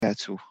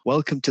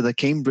Welcome to the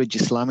Cambridge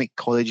Islamic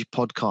College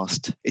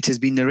podcast. It has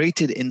been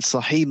narrated in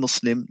Sahih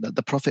Muslim that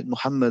the Prophet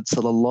Muhammad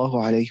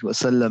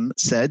ﷺ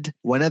said,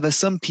 "Whenever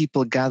some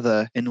people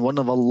gather in one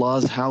of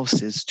Allah's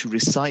houses to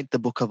recite the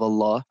Book of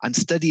Allah and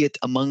study it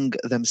among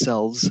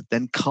themselves,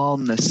 then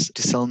calmness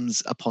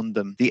descends upon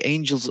them. The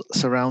angels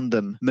surround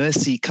them,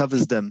 mercy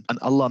covers them, and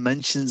Allah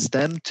mentions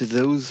them to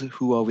those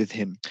who are with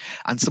Him."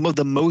 And some of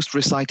the most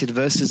recited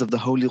verses of the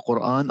Holy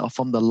Quran are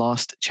from the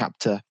last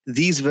chapter.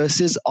 These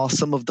verses are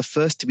some of the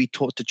first to be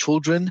taught to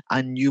children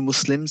and new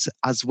Muslims,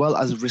 as well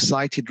as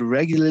recited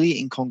regularly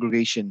in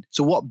congregation.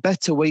 So what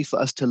better way for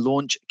us to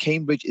launch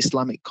Cambridge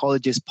Islamic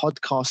College's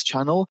podcast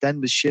channel than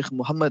with Sheikh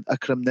Muhammad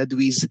Akram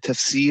Nadwi's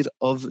Tafsir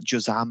of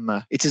Juz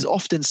Amma. It is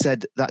often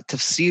said that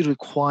tafsir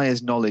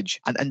requires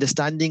knowledge and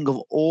understanding of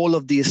all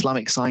of the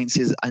Islamic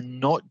sciences and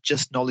not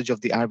just knowledge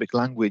of the Arabic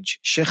language.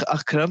 Sheikh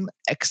Akram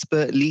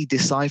expertly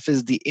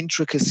deciphers the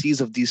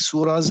intricacies of these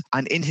surahs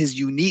and in his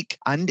unique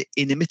and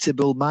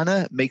inimitable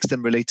manner makes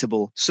them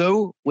relatable.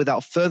 So,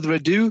 without further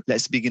ado,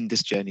 let's begin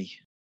this journey.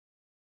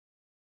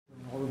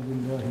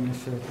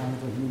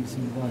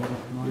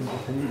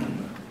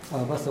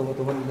 عبس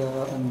وتولى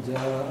أن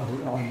جاءه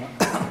الأعمى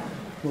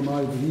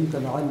وما يدريك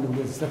لعله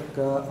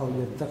يزكى أو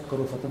يذكر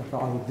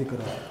فتنفعه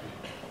الذكرى.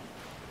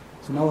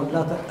 So now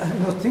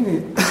thing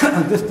is,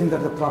 this thing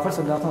that the Prophet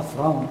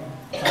frowned,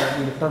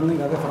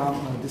 turning away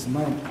from this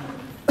mind,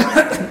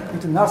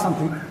 it is not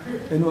something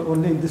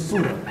only in this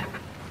surah.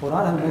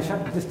 Quran has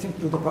mentioned this thing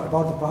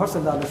about the Prophet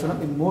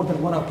ﷺ in more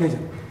than one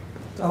occasion.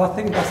 So I was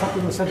thinking that some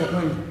people said that no,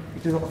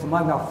 it is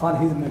Uthman ibn Affan,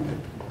 he is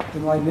mentioned.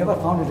 I never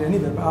found it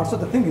anywhere. But also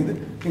the thing is,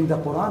 in the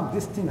Quran,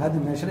 this thing has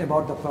been mentioned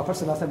about the Prophet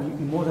ﷺ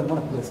in more than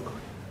one place.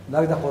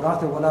 Like the Quran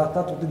says, وَلَا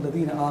تَطُدِ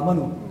الَّذِينَ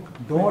آمَنُوا.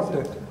 Don't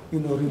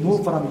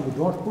remove from you,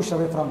 don't push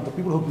away from the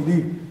people who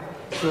believe.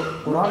 So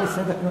Quran is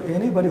saying that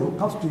anybody who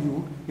comes to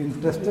you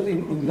interested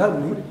in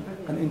learning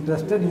and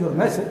interested in your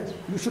message,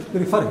 you should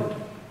prefer him.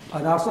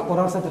 And also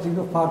Quran says that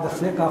for the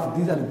sake of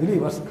these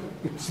unbelievers,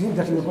 it seems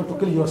that you are going to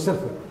kill yourself.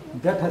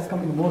 That has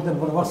come in more than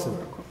one verse.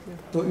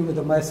 So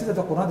the message of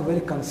the Quran is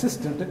very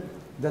consistent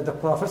that the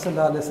Prophet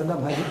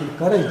ﷺ has been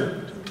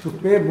encouraged to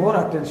pay more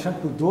attention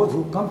to those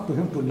who come to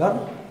him to learn,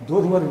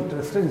 those who are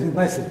interested in his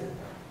message.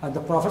 And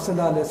the Prophet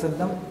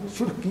ﷺ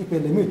should keep a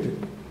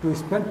limit to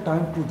spend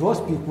time to those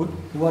people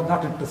who are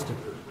not interested.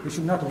 He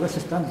should not waste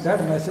his time.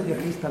 That message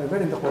is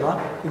conveyed in the Quran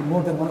in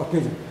more than one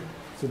occasion.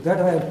 So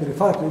that I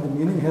prefer to the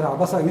meaning here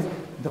Abasa is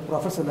the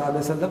Prophet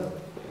ﷺ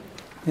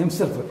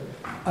himself.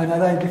 And as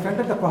I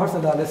defended the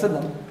Prophet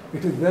ﷺ,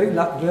 it is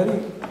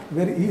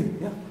very easy.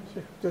 Yeah.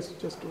 Just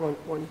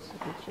one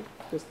second.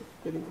 Just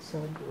getting the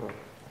sound.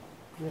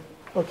 Yeah.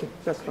 Okay,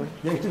 that's fine.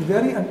 Yeah, it is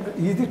very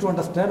easy to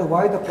understand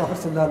why the Prophet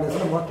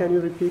ﷺ. Can you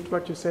repeat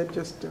what you said?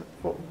 Just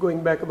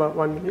going back about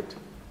 1 minute.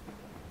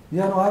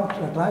 Yeah, no, I'm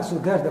trying to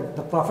that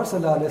the Prophet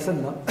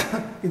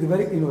ﷺ is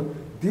very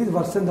these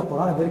verses in the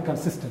Quran are very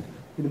consistent.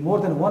 In more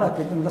than one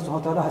occasion, Allah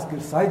subhanahu wa ta'ala has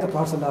criticized the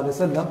Prophet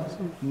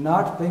ﷺ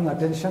not paying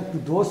attention to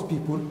those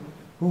people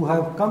who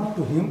have come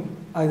to him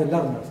as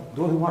learners,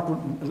 those who want to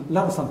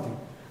learn something.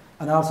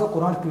 And also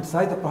Quran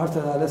criticized the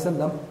Prophet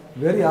ﷺ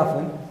very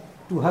often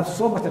to have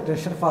so much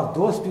attention for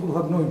those people who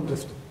have no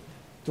interest.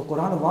 So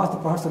Quran wants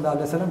the Prophet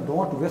ﷺ,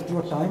 don't waste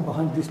your time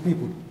behind these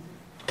people.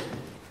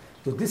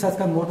 So this has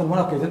come more than one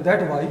occasion.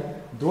 That's why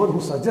those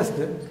who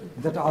suggested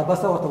that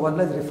Abasa wa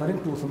Tawalla is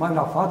referring to Uthman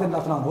ibn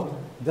Affan,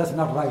 that's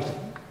not right.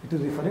 It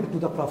is referring to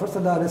the Prophet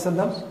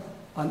ﷺ,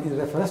 and in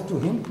reference to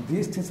him,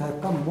 these things have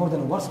come more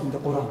than once in the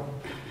Quran.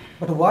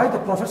 But why the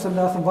Prophet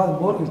ﷺ was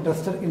more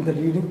interested in the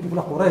leading people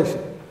of Quraysh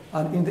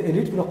and in the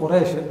elite people of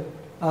Quraysh,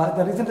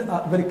 the reason is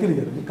very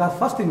clear. Because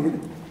first thing is,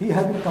 he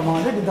has been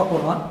commanded in the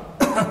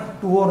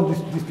Quran to warn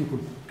these people.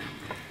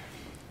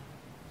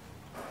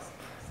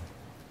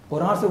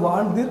 Quran says,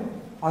 وَأَنذِرْ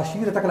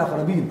عَشِيرَتَكَ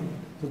الْأَقْرَبِينَ.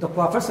 So the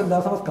Prophet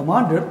ﷺ was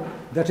commanded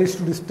that he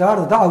should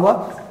start the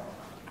da'wah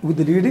with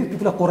the leading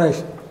people of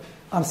Quraysh.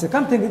 And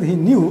second thing is, he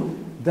knew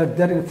that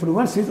their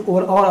influence is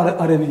over all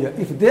Arabia.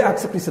 If they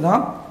accept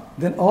Islam,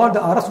 then all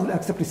the Arabs will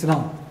accept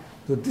Islam.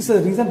 So this is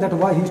the reason that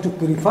why he is to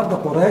prefer the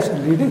Quraysh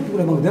and leading people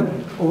among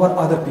them over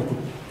other people.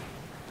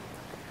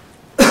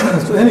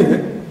 So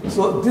anyway,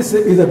 so this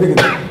is a beginning.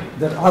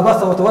 That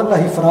Abasa wa Tawalla,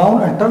 he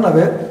frowned and turned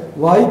away.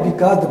 Why?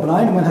 Because the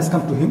blind man has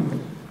come to him.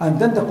 And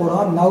then the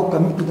Quran now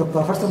coming to the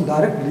Prophet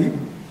directly.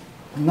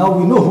 Now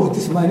we know who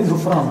this man is who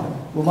frowned.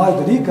 وَمَا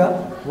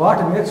يُدْرِيكَ,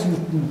 what makes you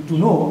to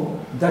know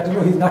that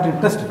he is not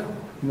interested?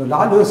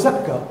 لَعَلُّهُ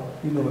يَزَكَّى.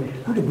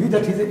 It could be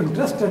that he is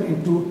interested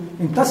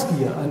in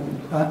tazkiyah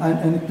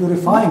and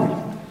purifying it.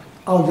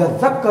 Or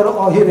يَذَكَّرُ,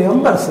 or he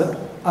remembers,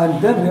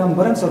 and then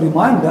remembrance or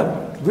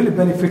reminder will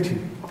benefit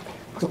him.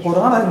 So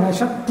Quran has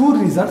mentioned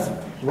two reasons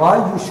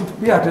why you should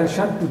pay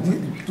attention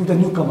to the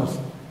newcomers.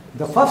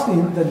 The first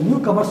is, the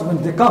newcomers,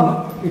 when they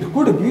come, it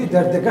could be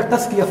that they get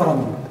tazkiyah from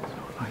you.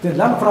 They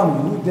learn from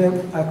you, they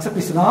accept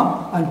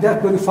Islam, and they are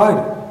purified.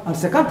 And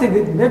second thing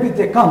is, maybe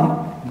they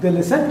come, they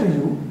listen to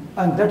you,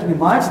 and that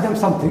reminds them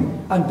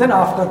something, and then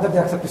after that they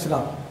accept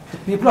Islam. So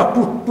people are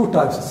two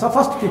types. So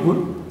first, people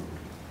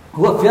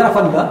who have fear of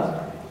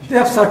Allah, They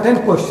have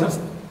certain questions.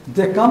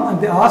 They come and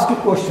they ask you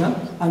question,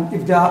 and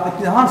if they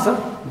answer,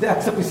 they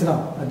accept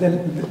Islam.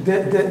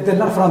 They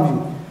learn from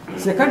you.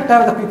 Second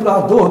type of the people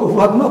are those who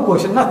have no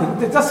question, nothing.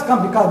 They just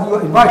come because you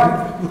are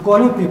invited, you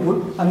calling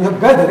people, and you have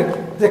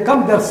gathered. They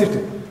come, they are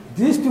sitting.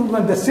 These people,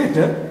 when they sit,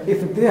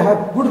 if they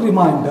have good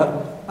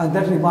reminder, and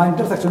that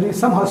reminders actually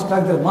somehow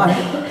strike their mind,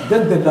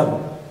 then they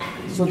learn.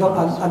 So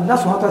Allah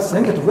subhanahu wa ta'ala is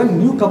saying that when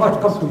newcomers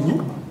come to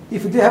you,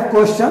 if they have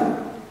question,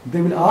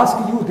 they will ask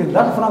you, they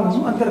learn from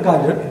you, and they are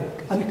guided.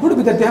 And it could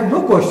be that they have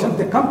no question,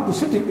 they come to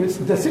sit,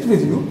 they sit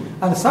with you,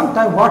 and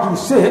sometimes what you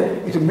say,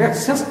 it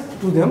makes sense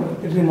to them,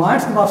 it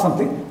reminds them of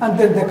something, and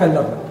then they can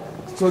learn.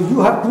 So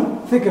you have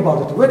to think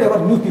about it whenever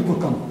new people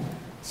come.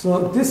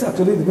 So this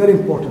actually is very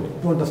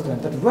important to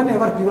understand, that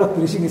whenever people are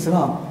preaching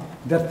Islam,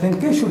 their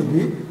thinking should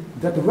be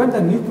that when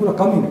the new people are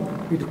coming,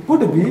 it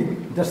could be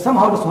that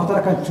somehow Allah subhanahu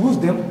wa ta'ala can choose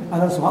them, and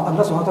Allah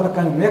subhanahu wa ta'ala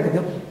can make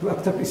them to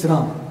accept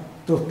Islam.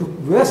 So to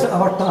waste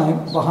our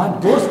time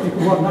behind those people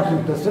who are not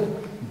interested,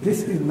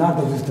 this is not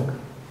the wisdom.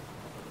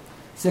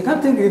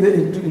 Second thing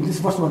is, in this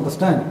verse to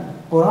understand,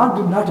 Quran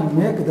did not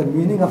make the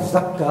meaning of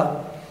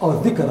zakka or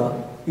dhikra,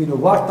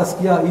 what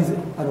tazkiyah is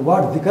and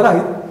what dhikra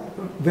is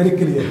very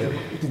clear there.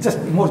 It is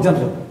just more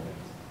general.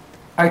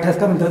 It has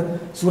come in the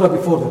surah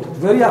before that.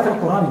 Very often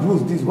Quran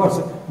uses these words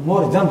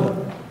more general.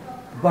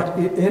 But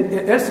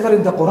elsewhere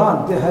in the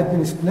Quran, they have been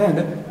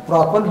explained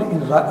properly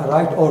in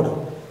right order.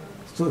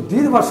 So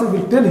these verses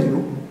will tell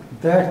you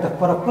that the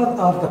purpose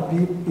of the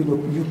people,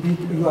 you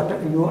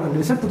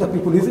listen to the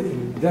people is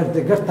that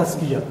they get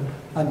tazkiyah.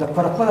 And the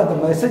purpose of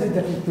the message is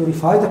that you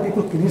purify the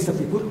people, cleanse the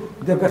people,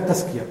 they get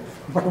tazkiyah.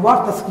 But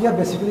what tazkiyah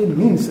basically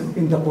means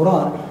in the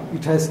Quran,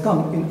 it has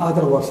come in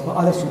other words,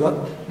 other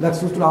surah, like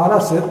Surah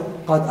Al-Ala said,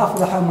 قَدْ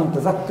أَفْلَحَ مَنْ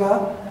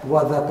تَزَكَّى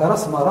وَذَكَرَ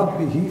اسْمَ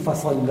رَبِّهِ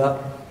فَصَلَّى.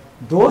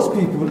 Those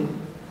people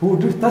who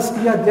did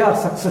tazkiyah, they are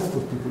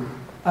successful people.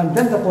 And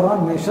then the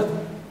Quran mentioned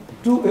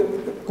two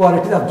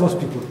qualities of those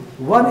people.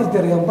 One is they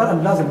remember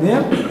Allah's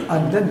name,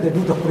 and then they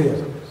do the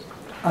prayer.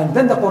 And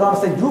then the Quran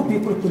says, you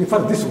people prefer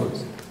this one.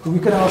 So we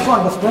can also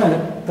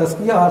understand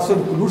tazkiyah also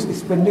includes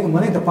spending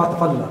money in the path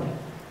of Allah.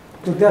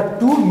 So there are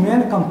two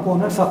main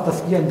components of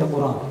tazkiyah in the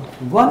Quran.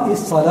 One is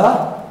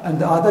salah, and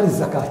the other is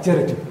zakah,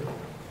 charity.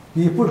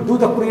 People do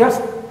the prayers,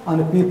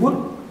 and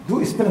people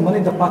do spend money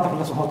in the path of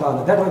Allah subhanahu wa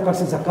ta'ala. That's why you can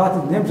say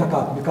zakat is named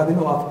zakat, because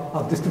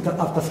of this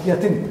of tazkiyah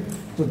thing.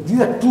 So these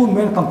are two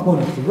main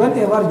components.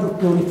 Whenever you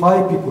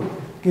purify people,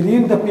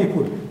 clean the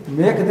people,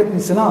 make them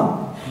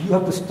Islam, you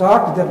have to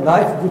start their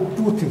life with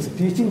two things.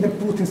 Teaching them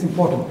two things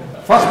important.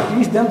 First,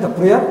 teach them the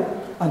prayer,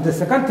 and the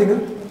second thing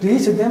is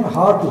teach them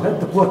how to help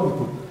the poor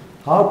people,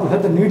 how to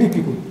help the needy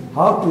people,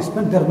 how to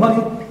spend their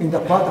money in the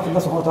path of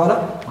Allah subhanahu wa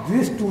ta'ala.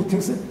 These two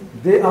things,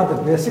 they are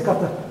the basic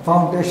of the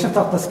foundations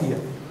of tazkiyah.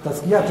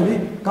 Tazkiyah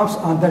actually comes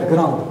on that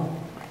ground.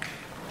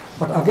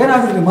 But again,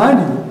 I will remind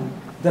you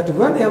that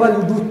whenever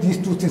you do these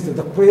two things,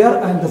 the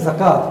prayer and the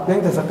zakat,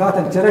 paying the zakat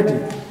and charity,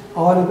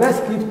 always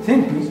keep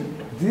thinking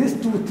these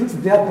two things,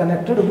 they are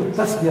connected with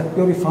tazkiyah,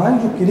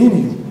 purifying you,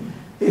 cleaning you.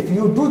 If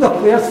you do the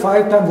prayers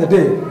 5 times a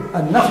day,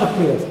 enough the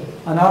prayers,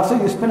 and also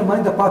you spend money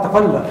in the path of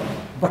Allah,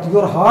 but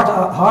your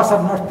hearts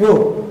are not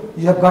pure,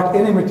 you have got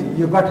enmity,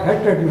 you have got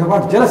hatred, you have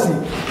got jealousy,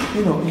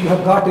 you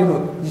have got,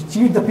 you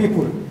cheat the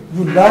people,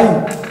 you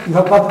lie, you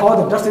have got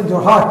all the dust in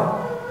your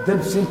heart,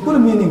 then simple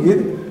meaning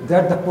is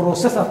that the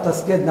process of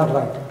tazkiyah is not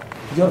right.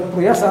 Your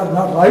prayers are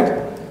not right,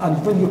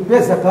 and when you pay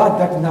zakat,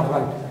 that is not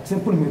right.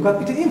 Simple meaning,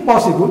 because it is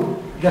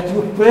impossible that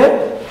you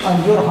pray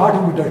and your heart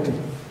will be dirty.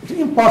 It is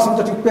impossible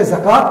that you pay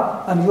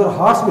zakat and your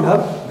hearts will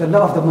have the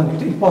love of the money.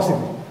 It is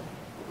impossible.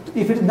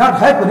 If it is not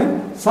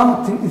happening,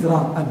 something is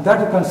wrong, and that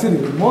you can see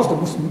it. Most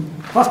Muslims,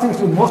 first thing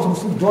is most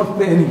Muslims don't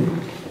pray anyway.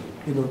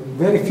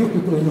 Very few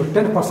people,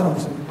 10% of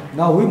Muslims.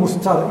 Now we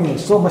Muslims are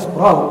so much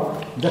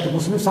proud that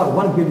Muslims are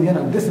 1 billion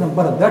and this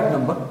number and that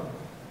number.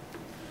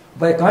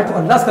 By according to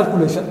Allah's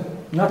calculation,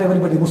 not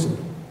everybody is Muslim.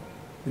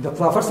 The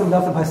Prophet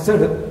has said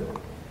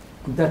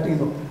that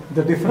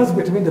the difference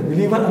between the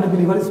believer and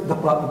unbeliever is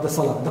the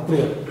salah, the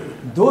prayer.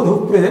 Those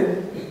who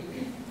pray,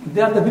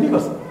 they are the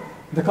believers.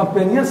 The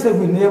companions say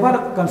we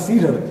never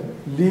consider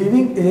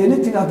leaving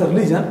anything of the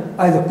religion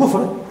as a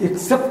kufr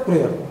except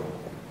prayer.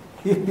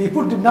 If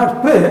people did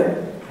not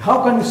pray,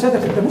 how can you say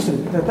that it's a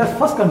Muslim? That's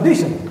first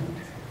condition.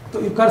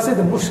 So you can't say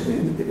the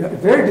Muslim,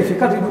 very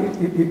difficult,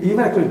 even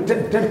actually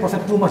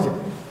 10% too much.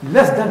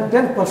 Less than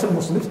 10%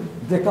 Muslims,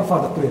 they come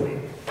for the prayer.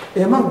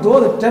 Among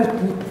those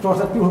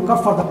 10% people who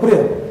come for the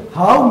prayer,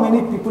 how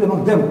many people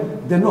among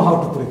them, they know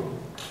how to pray?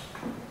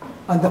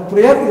 And the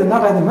prayer is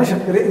not, as I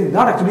mentioned, prayer is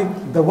not actually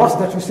the words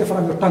that you say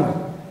from your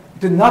tongue.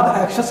 It is not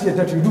the actions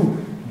that you do.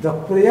 The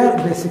prayer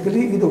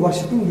basically is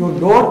worshipping your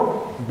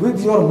Lord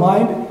with your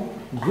mind,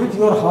 with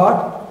your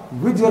heart,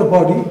 with your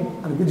body,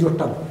 and with your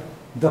tongue.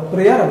 The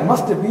prayer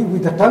must be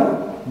with the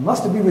tongue,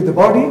 must be with the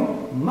body,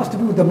 must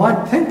be with the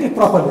mind, thinking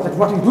properly that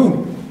what you're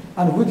doing.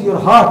 And with your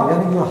heart,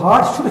 and your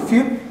heart should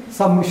feel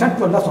submission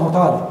to Allah subhanahu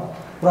wa ta'ala,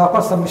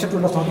 proper submission to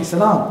Allah subhanahu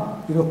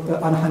wa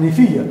ta'ala, and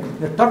Hanifiyya,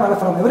 they turn away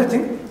from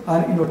everything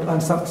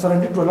and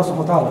surrender to Allah subhanahu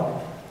wa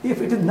ta'ala.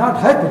 If it is not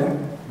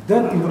happening,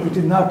 then it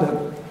is not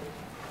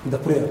the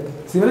prayer.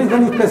 Similarly,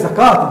 when you pay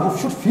zakat, you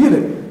should feel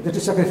it, that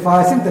you're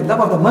sacrificing the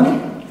love of the money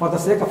for the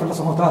sake of Allah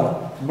subhanahu wa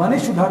ta'ala. Money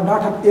should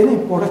not have any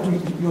importance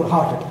to your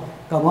heart.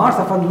 Commands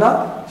of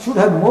Allah should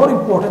have more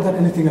importance than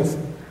anything else.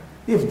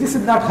 If this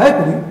is not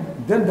happening,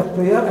 then the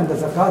prayer and the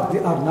zakat, they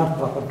are not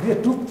proper. They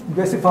are two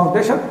basic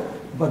foundation,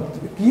 but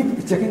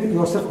keep checking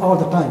yourself all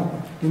the time.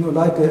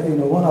 Like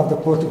one of the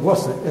poetic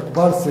verses,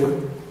 Iqbal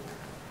says,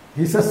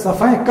 he says,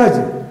 Safai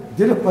kaj,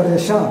 dil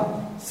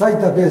pareshan,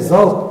 sajda be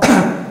zawq,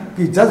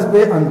 ki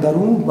jazbe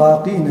andarun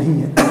baqi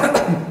nahi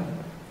hai.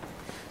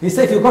 He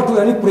says, if you go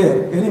to any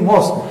prayer, any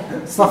mosque,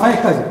 Safai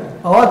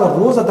kaj, all the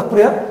rows of the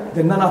prayer,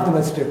 then none of them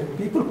are straight.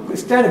 People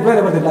stand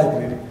wherever they like,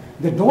 really.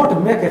 They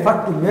don't make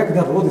effort to make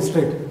the road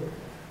straight.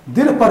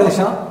 Dil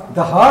pareshan,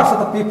 the hearts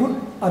of the people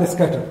are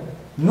scattered.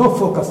 No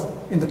focus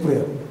in the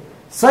prayer.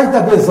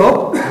 Sajda be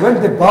zawq,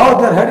 when they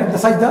bow their head in the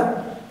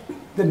sajda,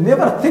 they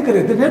never think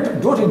it. They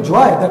don't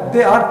enjoy that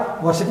they are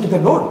worshipping the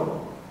Lord.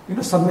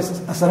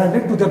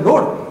 Surrendering to the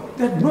Lord.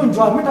 They have no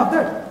enjoyment of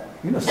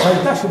that.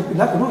 Sajda should be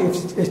like,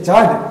 if a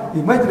child,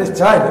 imagine a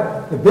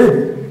child, a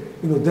baby,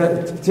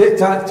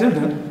 the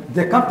children,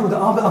 they come to the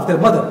arms of their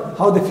mother,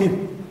 how they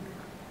feel.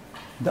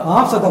 The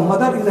arms of the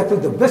mother is actually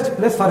the best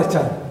place for a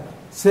child,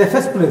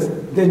 safest place.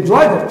 They enjoy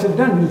that.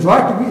 Children enjoy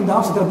to be in the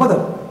arms of their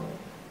mother.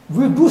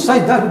 We do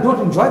sajda, we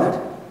don't enjoy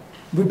that.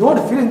 We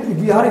don't feel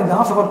we are in the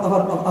arms of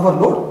our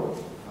Lord.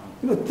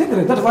 Think of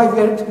it. That's why we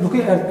are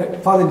looking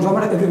for the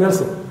enjoyment everywhere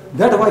else.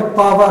 That's why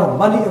power,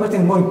 money,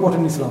 everything is more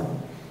important in Islam.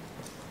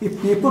 If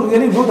people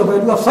really know the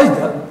value of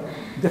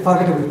sajda, they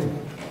forget everything.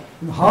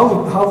 How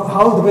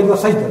the value of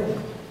sajda?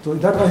 So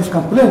that's why he's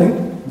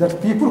complaining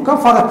that people come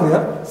for a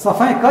prayer,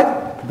 safai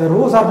kaj, the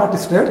rows are not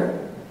straight,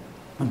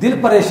 dil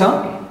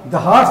pareshan, the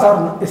hearts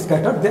are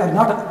scattered, they are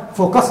not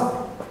focused.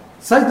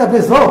 Sajda be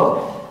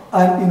zawq,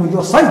 and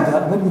your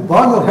sajda, when you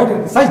bow your head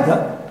in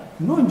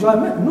sajda, no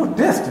enjoyment, no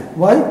taste.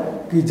 Why?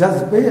 Ki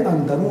jazbe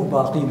andaru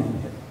baqi nahi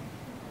hai.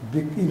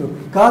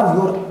 Because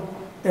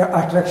your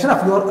attraction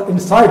of your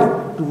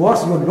inside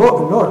towards your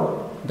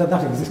Lord does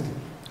not exist.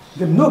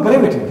 There is no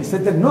gravity. He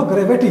said there is no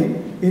gravity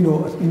in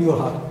your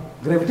heart.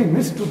 Gravity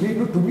means to be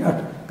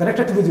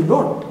connected with the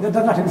Lord. That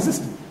does not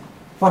exist.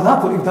 For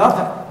example, if the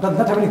earth does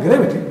not have any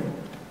gravity,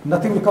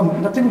 nothing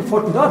will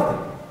fall to the earth.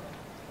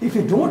 If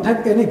you don't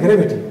have any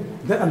gravity,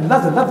 then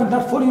Allah's love will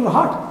not fall in your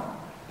heart.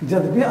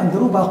 Jazbe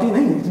andaru baqi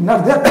nahi, it is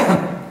not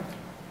there.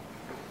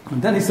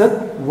 And then he said,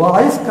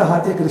 vice का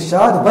हर एक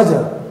इरशाद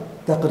बजा,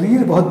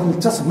 तकरीर बहुत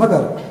दिलचस्प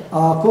मगर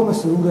आंखों में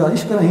सुरूर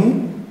इश्क नहीं,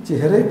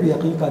 चेहरे पे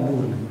यकीन का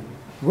नूर नहीं.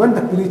 When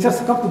the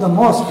preachers come to the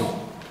mosque,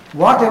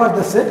 whatever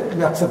they say,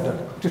 we accept that.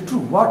 It is true.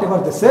 Whatever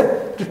they say,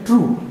 it is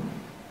true.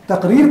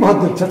 Taqreer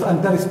bahut dilchasp,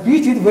 and their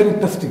speech is very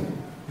interesting.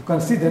 You can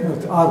see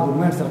that the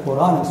arguments of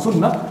Quran and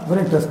Sunnah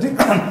very interesting,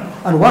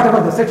 and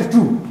whatever they say it is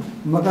true.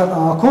 Magar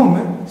aankhon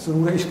mein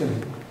surur ishq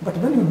nahi. But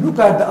when you look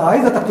at the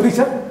eyes of the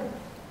preacher,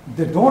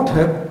 they don't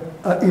have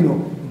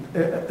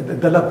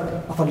the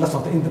love of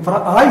Allah. In the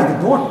eyes,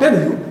 they don't tell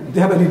you they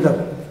have any love.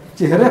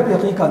 Chehre pe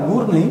yaqeen ka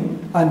noor nahi,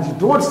 and you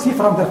don't see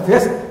from their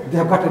face they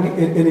have got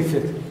any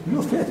faith.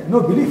 No faith,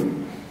 no belief.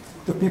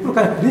 So people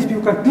can preach,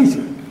 people can teach.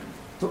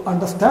 To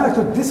understand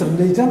that this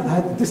religion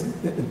has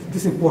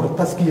this important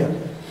tazkiyah.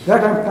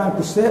 That I am trying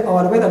to say,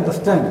 our way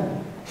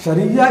understand.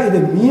 Sharia is a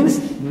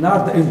means,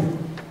 not the end.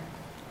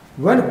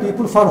 When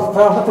people follow,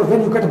 for example,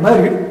 when you get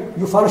married,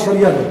 you follow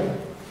Sharia law.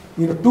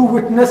 2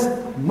 witness,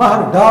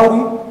 mahr,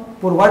 dowry,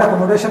 provide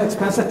accommodation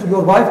expenses to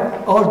your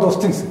wife, all those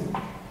things.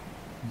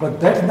 But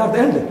that is not the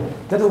end.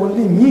 That is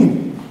only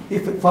mean.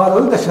 If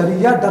following the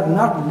Sharia does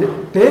not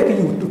take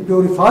you to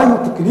purify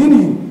you, to clean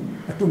you,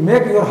 to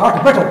make your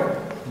heart better,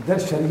 then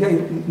Sharia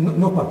is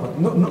no purpose,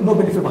 no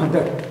benefit behind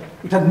that.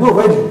 It has no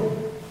value.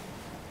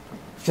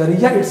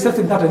 Sharia itself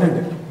is not an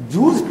end.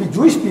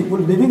 Jewish people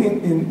living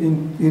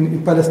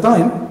in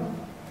Palestine,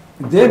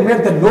 they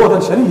made the law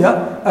and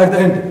Sharia at the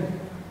end.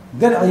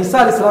 Then Isa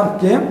al-Islam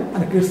came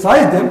and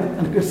criticized them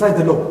and criticized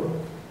the law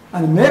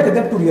and make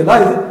them to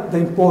realize the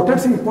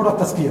importance of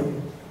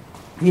tazkiyah.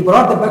 He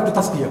brought them back to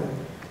tazkiyah.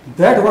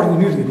 That's what we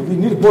need really. We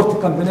need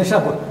both, combination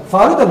of both.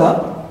 Follow the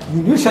law,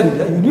 you need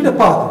Sharia, you need a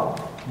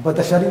path. But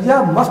the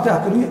Sharia must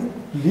actually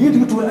lead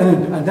you to an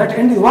end. And that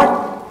end is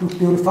what? To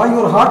purify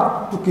your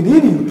heart, to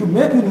clean you, to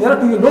make you nearer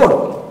to your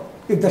Lord.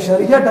 If the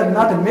Sharia does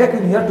not make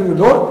you near to your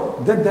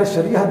Lord, then that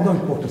Sharia has no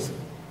importance.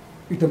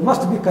 It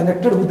must be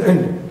connected with the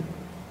end.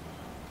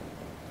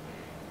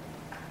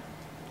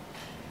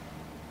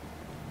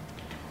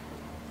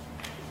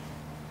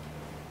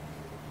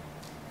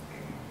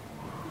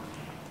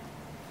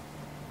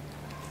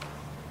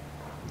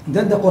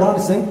 Then the Quran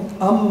is saying,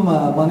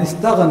 Amma man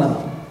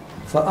istaghna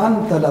fa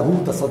anta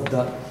lahu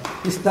tasadda.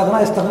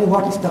 Istaghna,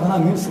 what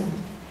istaghna means?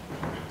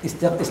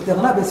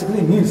 Istaghna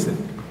basically means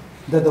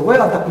that the way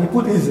of the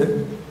people is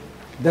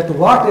that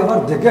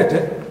whatever they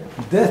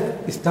get,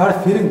 they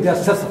start feeling they are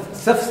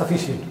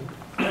self-sufficient.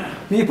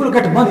 People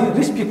get money,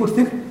 rich people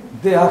think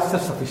they are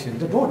self-sufficient.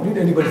 They don't need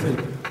anybody's help.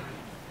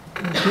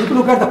 People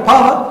who get the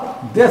power,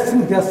 they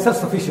think they are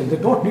self-sufficient. They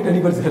don't need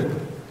anybody's help.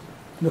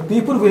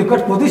 People who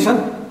got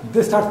position,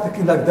 they start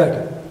thinking like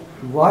that.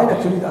 While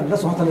actually Allah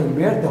subhanahu wa ta'ala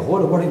made the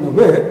whole world in a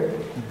way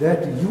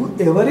that you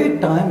every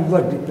time you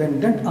are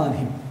dependent on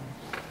Him.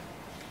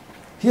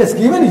 He has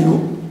given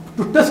you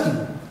to test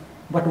you.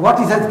 But what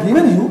He has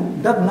given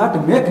you does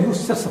not make you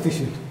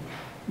self-sufficient.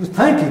 You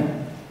thank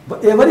Him.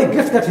 But every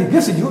gift that He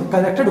gives you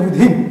connected with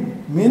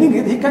Him, meaning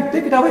He can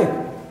take it away.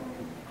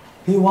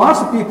 He wants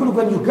people,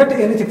 when you get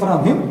anything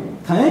from Him,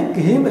 thank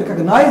Him,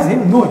 recognize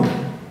Him, know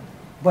Him.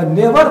 But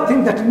never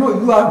think that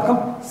you are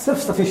become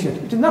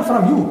self-sufficient. It is not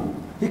from you.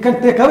 He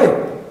can take away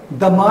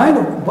the mind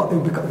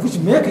which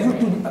makes you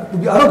to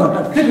be arrogant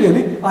and think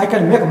really, I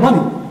can make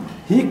money.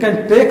 He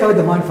can take away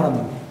the mind from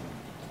you.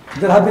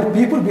 There have been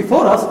people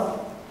before us,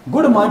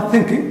 good mind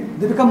thinking,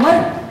 they become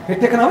mind. He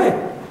taken away.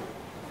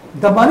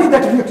 The money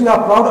that you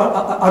are proud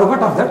or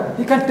arrogant of that,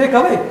 He can take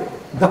away.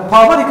 The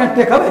power He can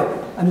take away.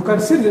 And you can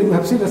see, you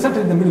have seen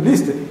recently in the Middle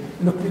East,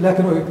 like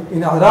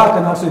in Iraq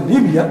and also in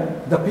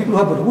Libya, the people who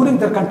have been ruling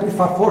their country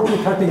for 40,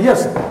 30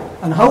 years,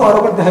 and how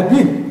arrogant they have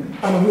been.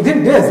 And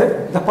within days,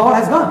 the power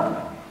has gone.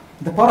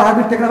 The power has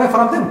been taken away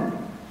from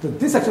them. So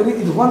this actually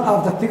is one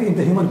of the things in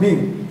the human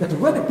being, that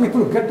when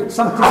people get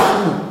something,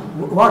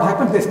 what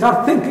happens, they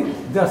start thinking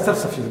they are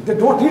self-sufficient. They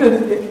don't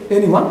need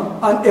anyone,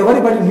 and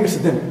everybody needs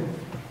them.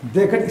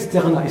 They get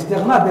istighna.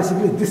 Istighna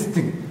basically this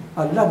thing.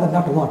 Allah does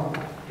not want.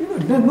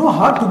 They know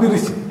how to be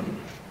rich.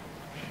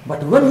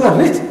 But when you are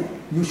rich,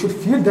 you should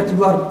feel that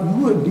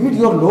you need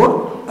your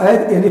Lord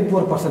as any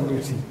poor person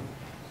needs Him.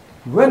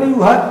 When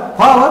you have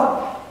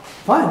power,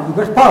 fine, you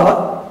get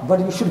power, but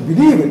you should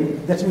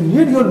believe that you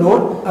need your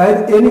Lord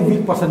as any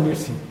weak person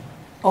needs Him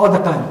all the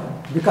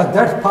time. Because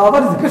that power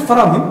is a gift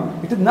from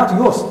Him, it is not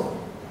yours.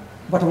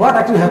 But what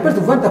actually happens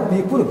when the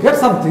people get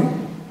something,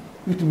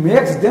 it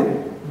makes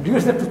them,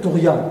 leads them to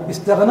tughyan,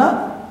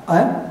 istaghna,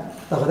 and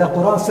the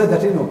Quran says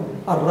that,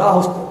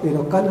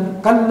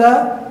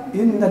 kalla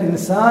inna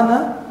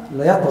al-insana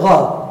la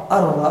yatgha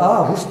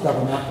ar-ra'ahu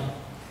istaghna.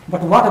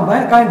 But what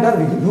mankind does,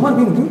 human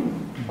beings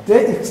do,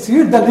 they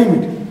exceed the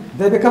limit.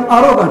 They become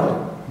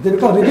arrogant. They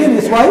become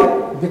rebellious. Why?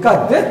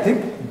 Because they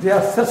think they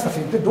are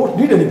self-sufficient. They don't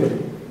need anybody.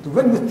 So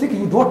when you think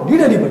you don't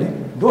need anybody,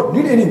 don't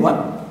need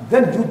anyone,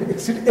 then you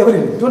exceed every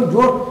limit.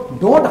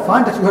 Don't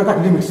find that you have got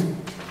limits.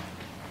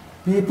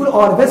 People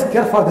always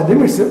care for the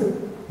limits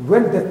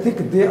when they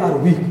think they are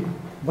weak.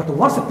 But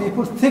once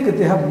people think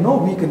they have no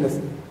weakness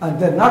and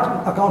they're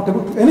not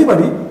accountable to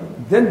anybody,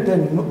 then they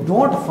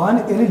don't find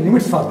any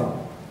limits for them.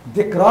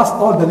 They cross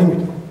all the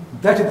limits.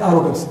 That is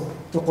arrogance.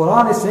 The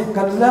Quran is saying,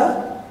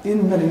 Kalla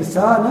inna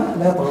al-insana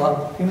la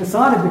yatgha.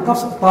 Insan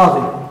becomes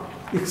taghi,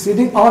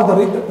 exceeding all the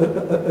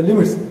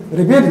limits,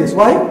 rebellious.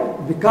 Why?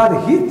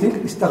 Because he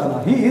thinks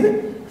istaghna. He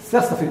is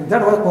self-sufficient.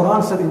 That's what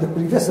Quran said in the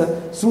previous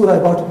surah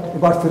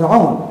about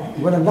Fir'aun.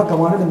 When Allah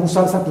commanded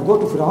Musa to go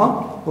to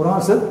Fir'aun,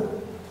 Quran said,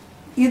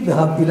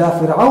 idhab ila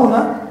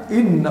Fir'auna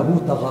innahu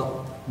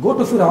tagha. Go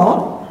to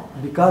Fir'aun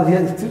because he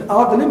has exceeded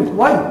all the limits.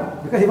 Why?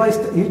 Because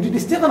he did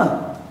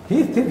istighna.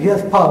 He thinks he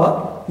has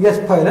power, he has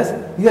palace,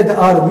 he has the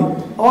army,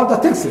 all the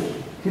things.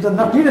 He does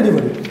not need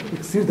anybody.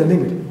 Exceed the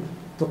limit.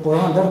 So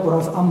Quran, that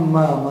Quran says,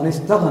 Amma man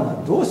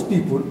istaghna. Those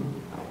people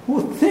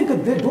who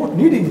think they don't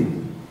need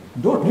you,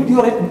 don't need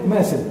your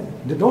message,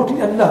 they don't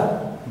need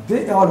Allah,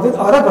 they are always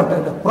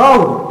arrogant and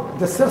proud,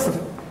 they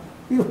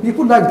self-sufficient.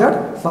 People like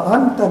that,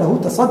 فَأَنْتَ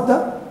لَهُ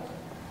تَصَدَّى.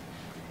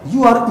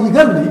 You are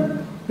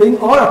eagerly paying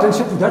all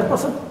attention to that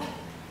person.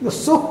 You are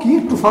so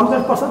keen to follow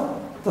that person.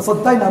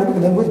 Tasadda in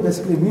Arabic language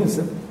basically means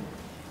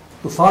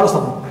to follow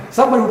someone.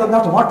 Somebody who does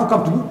not want to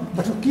come to you,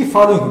 but you keep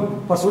following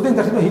him, persuading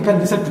that he can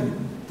listen to you.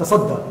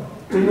 Tasadda.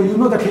 So you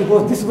know that he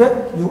goes this way,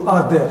 you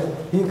are there.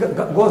 He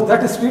goes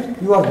that street,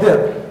 you are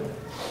there.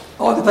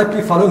 All the time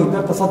keep following him.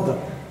 That's tasadda.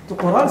 So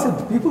Quran says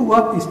the people who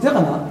are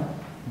istighna,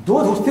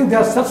 those who think they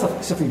are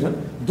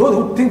self-sufficient, those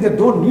who think they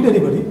don't need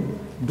anybody,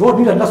 don't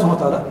need Allah subhanahu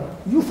wa ta'ala,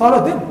 you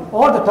follow them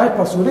all the time,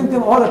 persuading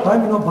them all the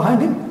time,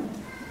 behind him.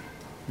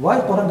 Why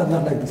Quran does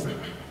not like this?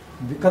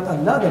 Because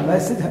Allah the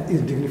message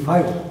is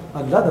dignified.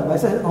 Allah the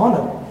message is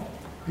honored.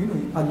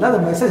 Allah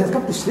the message has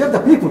come to save the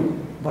people,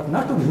 but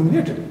not to be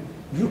humiliated.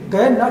 You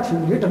cannot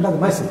humiliate Allah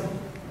the message.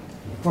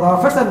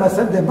 Prophets and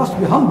messengers, they must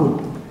be humble,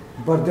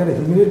 but their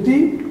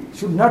humility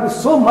should not be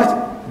so much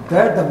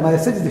that the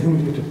message is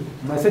humiliated.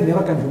 The message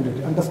never can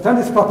humiliate. Understand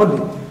this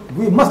properly.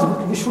 We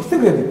should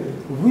think ready.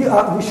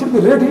 We should be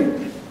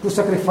ready to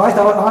sacrifice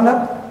our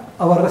honor,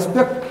 our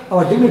respect,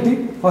 our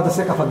dignity for the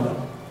sake of Allah.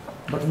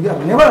 But we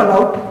are never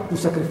allowed to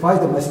sacrifice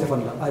the message of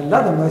Allah.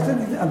 Allah, the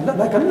message is Allah,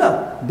 like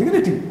Allah,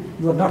 dignity.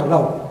 You are not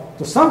allowed.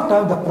 So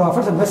sometimes the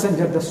prophets and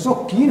messengers, they're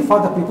so keen for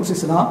the people's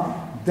Islam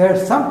that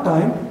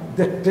sometimes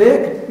they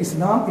take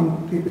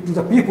Islam to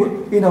the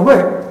people in a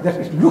way that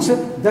it looks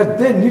that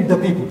they need the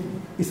people.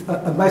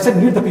 A message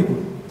needs the people.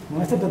 A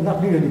message does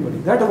not need anybody.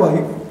 That's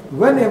why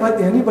whenever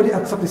anybody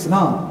accepts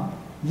Islam,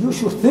 you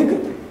should think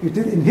it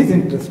is in his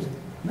interest,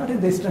 not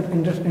in the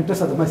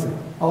interest of the message.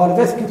 I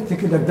always keep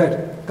thinking like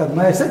that. Because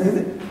message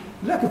is,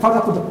 like for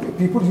example, the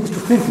people used to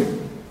think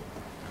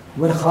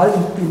When Khalid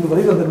ibn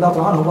Walid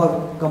who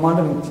was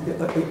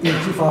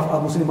commander-in-chief of a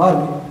Muslim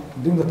army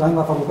during the time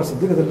of Abu Bakr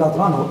Siddiq,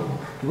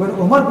 when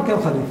Umar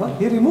became Khalifa,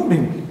 he removed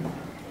him.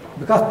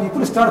 Because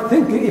people start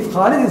thinking if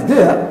Khalid is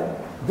there,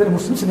 then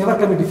Muslims never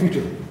can be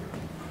defeated.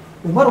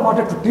 Umar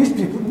wanted to teach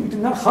people, it is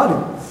not Khalid,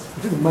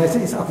 it is the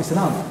message of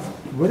Islam.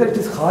 Whether it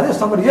is Khalid or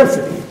somebody else,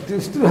 it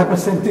will still happen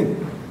the same thing.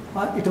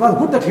 It was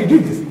good that he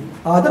did this.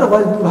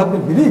 Otherwise, we would have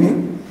been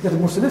believing that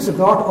Muslims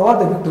got all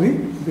the victory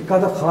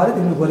because of Khalid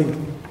ibn Walid.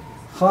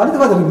 Khalid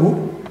was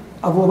removed,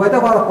 Abu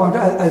Ubaidah was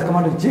appointed as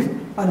commander-in-chief,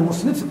 and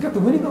Muslims kept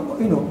winning,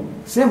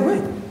 same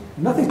way.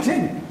 Nothing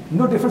changed,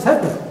 no difference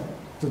happened.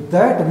 So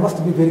that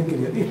must be very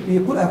clear. If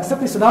people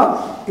accept Islam,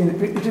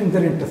 it is in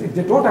their interest. If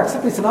they don't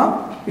accept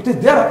Islam, it is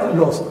their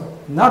loss,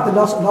 not the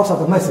loss of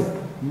the message.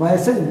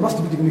 Message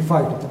must be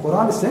dignified. The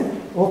Quran is saying,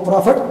 "O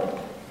Prophet,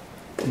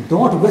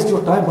 don't waste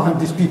your time behind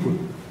these people."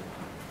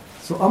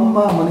 So,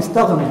 أَمَّا مَنِ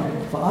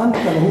اسْتَغْنَى فَأَنْتَ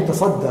لَهُ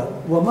تَصَدَّى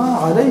وَمَا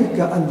عَلَيْكَ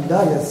أَنْ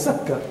لَا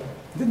يَزَّكَّى.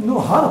 There is no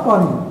harm upon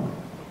you.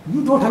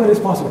 You don't have a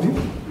responsibility.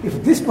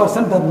 If this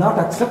person does not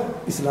accept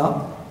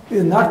Islam,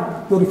 is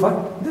not purified,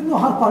 there is no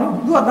harm upon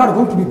you. You are not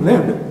going to be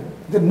blamed.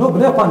 There is no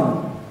blame upon you.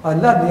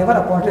 Allah never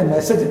appointed a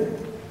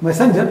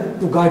messenger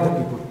to guide the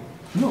people.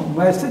 No,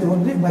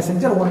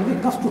 messenger only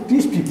comes to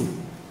teach people.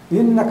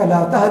 إِنَّكَ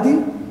لَا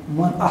تَهْدِي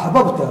مَنْ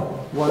أَحْبَبْتَ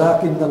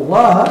وَلَكِنَّ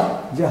اللَّهَ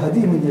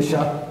يَهْدِي مَنْ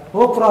يَشَاءُ.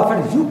 O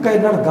Prophet, you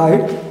cannot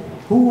guide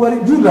whoever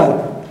you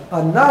like.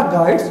 Allah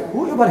guides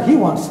whoever He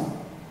wants.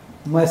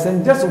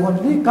 Messengers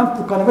only come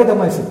to convey the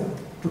message,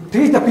 to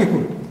teach the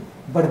people.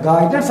 But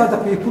guidance of the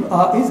people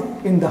is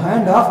in the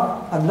hand of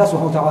Allah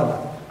subhanahu wa ta'ala.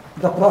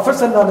 The Prophet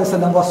sallallahu alaihi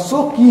wasallam was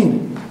so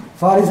keen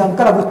for his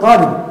uncle Abu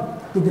Talib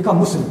to become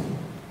Muslim.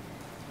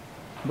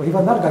 But he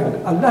was not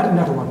guided. Allah did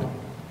not want.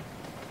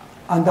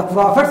 And the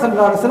Prophet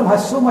sallallahu alaihi wasallam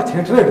has so much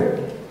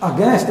hatred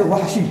against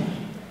Wahshi.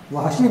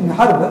 Wahshi ibn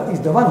Harb is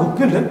the one who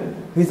killed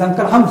his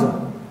uncle Hamza.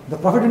 The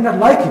Prophet did not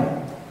like him.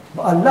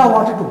 But Allah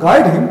wanted to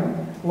guide him.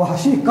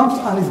 Wahshi comes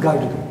and is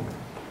guided.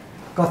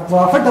 Because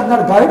Prophet does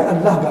not guide,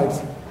 Allah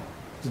guides.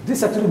 So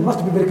this actually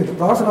must be very clear. The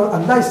Prophet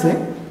Allah is saying,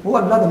 "Oh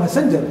Allah, the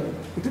messenger,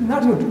 it is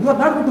not you are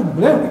not going to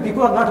blame if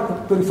people are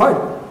not purified."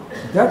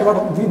 That's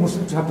what we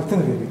Muslims have to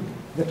think really.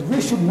 That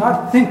we should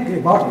not think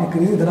about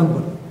increasing the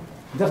number.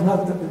 That's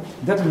not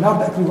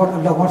actually what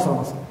Allah wants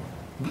from us.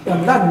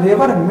 Allah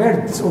never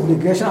made this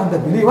obligation on the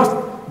believers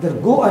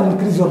that go and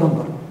increase your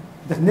number.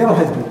 That never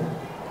has been.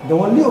 The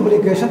only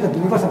obligation the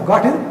believers have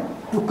got is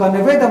to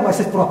convey the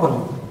message properly.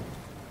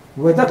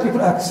 Whether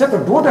people accept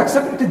or don't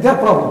accept, it is their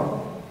problem.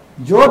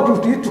 Your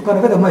duty is to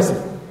convey the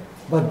message.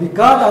 But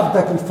because of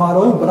the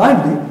following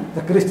blindly,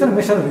 the Christian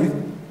missionaries,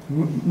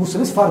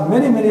 Muslims for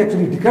many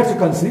actually decades you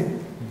can see,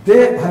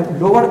 they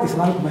have lowered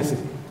Islamic message.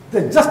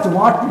 They just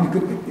want to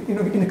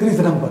increase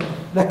the number.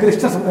 Like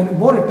Christians are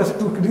more interested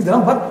to increase the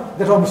number,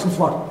 that's what Muslims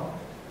want.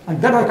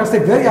 And that I can say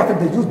very often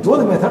they use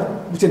those methods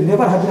which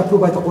never have been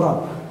approved by the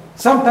Quran.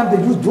 Sometimes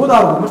they use those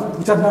arguments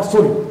which are not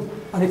solid.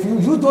 And if you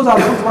use those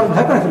arguments, what will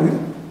happen actually?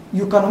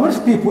 You convince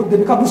people, they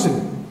become Muslim.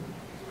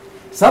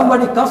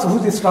 Somebody comes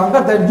who is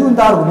stronger than you in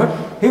the argument,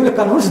 he will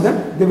convince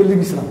them, they will leave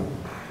Islam.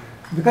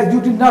 Because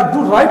you did not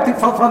do right thing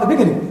from the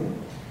beginning.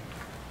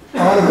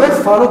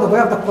 Always follow the way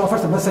of the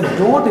Prophet's message.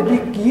 Don't be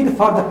keen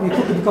for the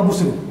people to become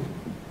Muslim.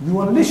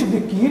 You only should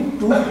be keen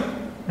to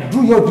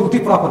do your duty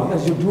properly.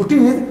 As your duty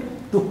is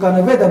to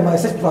convey the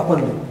message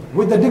properly.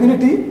 With the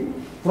dignity,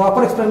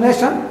 proper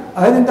explanation,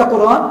 either in the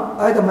Quran,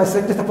 either the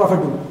message the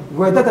Prophet do.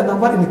 Whether the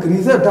number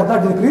increases or does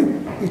not increase,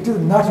 it is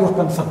not your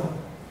concern.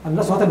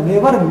 Allah SWT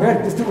never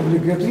made this thing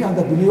obligatory on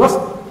the believers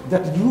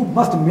that you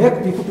must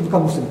make people to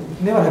become Muslim.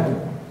 It never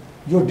happened.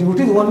 Your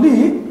duty is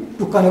only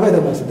to convey the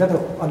message. That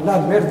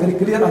Allah made very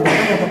clear on the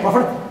time of the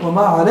Prophet,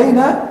 وَمَا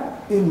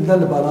عَلَيْنَا إِلَّا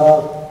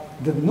الْبَلَاغِ.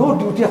 There is no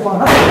duty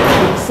upon us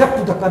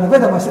except to convey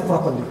the message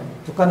properly.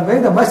 To convey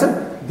the message,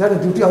 that is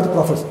the duty of the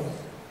Prophets.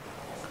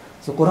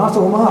 So Quran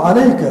says, وَمَا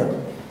عَلَيْكَ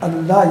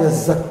أَلَّا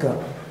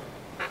يَزَّكَّى.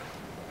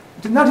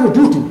 It is not your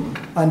duty.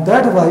 And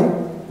that's why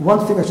one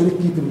thing actually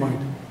keep in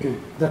mind.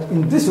 That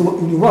in this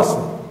universe,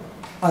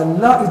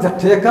 Allah is the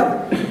taker,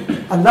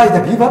 Allah is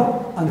the giver,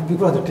 and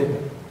people are the taker.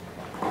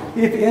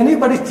 If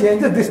anybody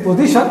changes this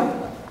position,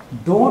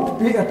 don't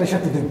pay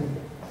attention to them.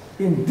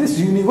 In this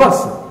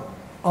universe,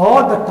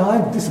 all the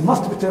time this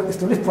must be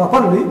established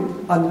properly.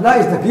 Allah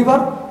is the giver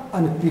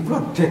and people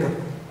are the taker.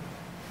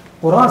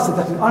 Quran says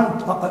that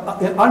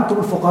Antum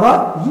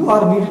al-fuqara, you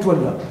are needy to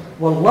Allah.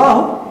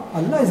 Wallahu,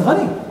 Allah is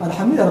ghani,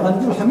 al-hamid,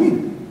 al-ghani,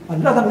 al-hamid.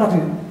 Allah is not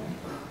needy.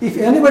 If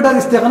anybody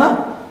does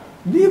istighna,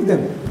 leave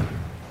them.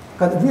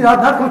 Because we are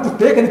not going to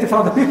take anything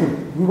from the people.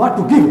 We want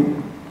to give.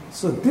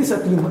 So this the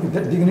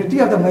dignity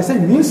of the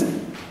message means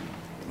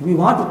we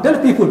want to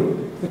tell people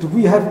that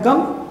we have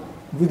come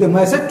with a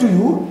message to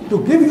you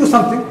to give you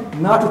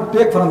something, not to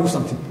take from you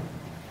something.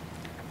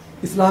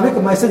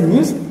 Islamic message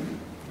means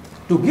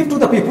to give to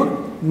the people,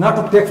 not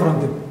to take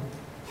from them.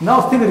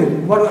 Now think really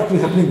what is actually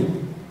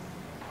happening.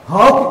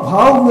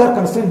 How we are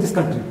concerned in this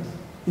country.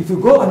 If you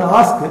go and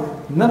ask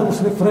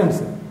non-Muslim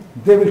friends,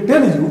 they will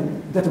tell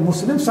you that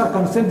Muslims are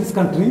concerned in this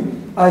country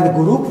as a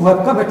group who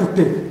have come here to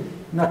take,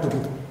 not to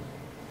give.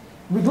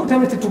 We don't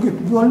have anything to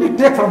give. We only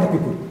take from the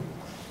people.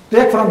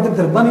 Take from them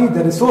their money,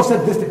 their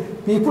resources. This.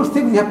 People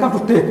think we have come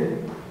to take,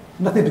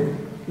 nothing to give.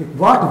 If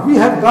what we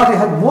have got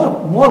has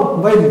more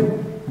value,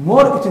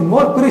 it is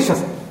more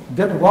precious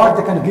than what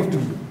they can give to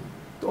you.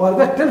 To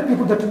always tell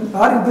people that you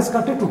are in this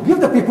country to give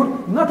the people,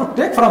 not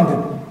to take from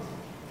them.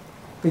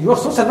 Your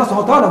source Allah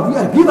subhanahu wa ta'ala, we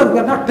are givers, we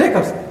are not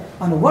takers.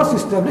 And once you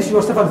establish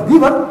yourself as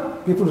giver,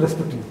 people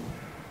respect you.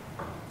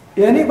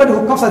 Anybody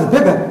who comes as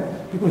beggar,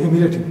 people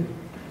humiliate him.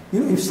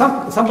 If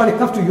somebody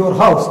comes to your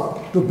house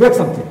to beg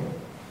something,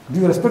 do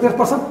you respect that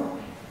person?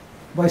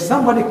 Why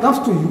somebody comes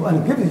to you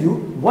and gives you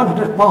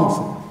 100 pounds,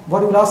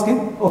 what you will ask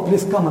him? Oh,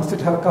 please come and sit,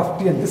 have a cup of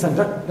tea and this and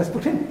that.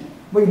 Respect him.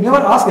 But you never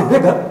ask a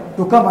beggar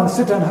to come and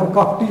sit and have a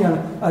cup of tea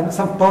and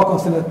some talk or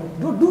something.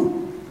 Don't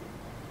do.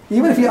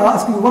 Even if he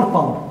asks you 1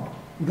 pound,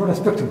 you don't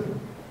respect him.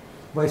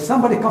 Why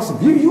somebody comes to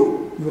give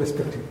you, you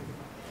respect him.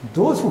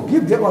 Those who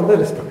give, they are always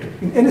respected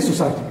in any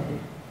society.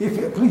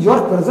 If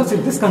your presence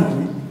in this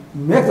country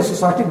make the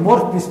society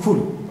more peaceful,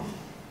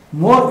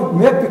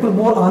 make people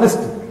more honest,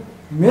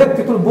 make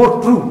people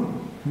more true,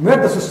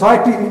 make the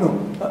society,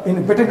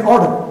 in better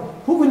order,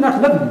 who will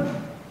not love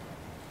you?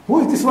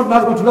 Who is this world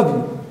not going to love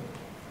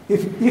you?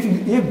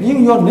 If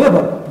being your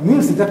neighbor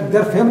means that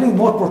their family is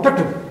more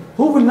protected,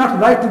 who will not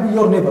like to be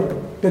your neighbor?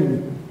 Tell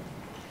me.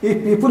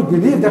 If people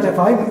believe that if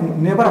I am a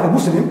neighbor of a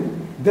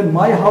Muslim, then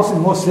my house is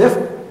more safe,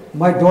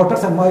 my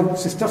daughters and my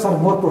sisters are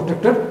more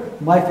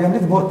protected, my family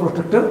is more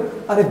protected,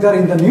 and if they are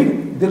in the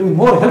need, they will be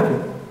more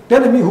helpful.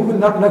 Tell me who will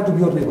not like to be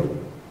your neighbor.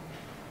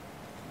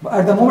 But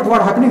at the moment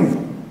what is happening is,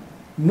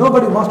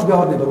 nobody wants to be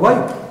our neighbor.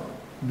 Why?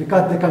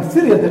 Because they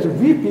consider that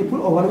we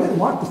people always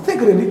want to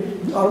think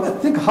we always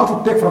think how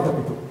to take from the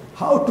people,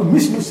 how to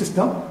misuse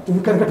system so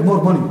we can get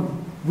more money.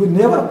 We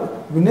never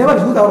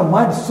use our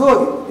mind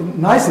so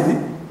nicely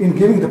in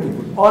giving the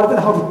people, always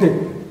how to take.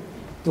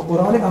 The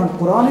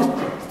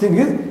Quranic thing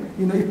is,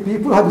 if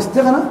people have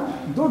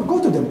istighna, don't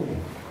go to them.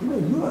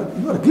 You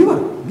are a giver,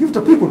 give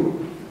to people.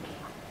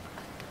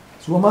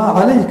 So وَمَا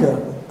عَلَيْكَ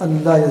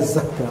أَلَّا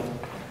يَزَّكَّى.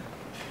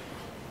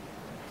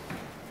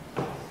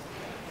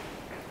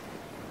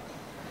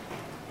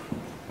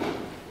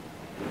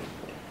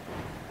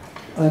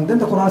 And then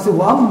the Quran says,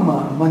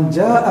 وَأَمَّا مَنْ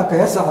جَاءَكَ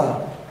يَسْعَى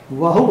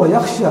وَهُوَ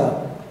يَخْشَى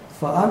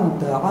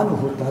فَأَنْتَ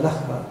عَنْهُ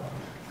تَلَهَّى.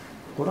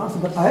 Quran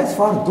says, but as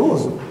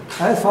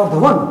for the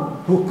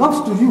one who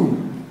comes to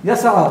you,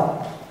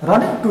 يَسْعَى,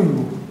 running to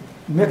you,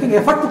 making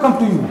effort to come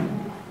to you,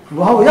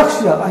 وَهُوَ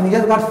يَخْشَى, and he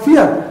has got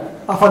fear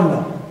of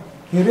Allah.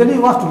 He really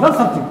wants to learn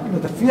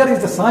something. The fear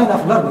is the sign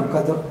of learning,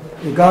 because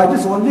the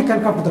guidance only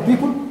can come to the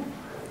people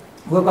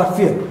who have got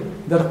fear.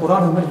 That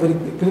Quran is made very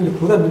clearly,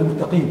 هُدًى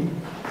لِلْمُتَّقِينَ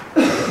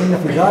إِنَّ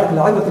فِي ذَلِكَ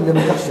لَعِبْرَةً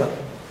لِمَنْ يَخْشَى.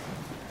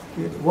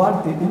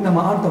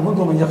 إِنَّمَا أَنْتَ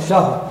مُنذِرٌ مَنْ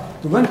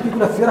يَخْشَاهَا. So when people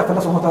have fear of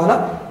Allah subhanahu wa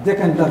ta'ala, they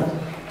can learn.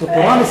 The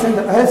Quran is saying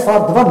that as for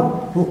the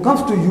one who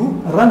comes to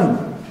you running,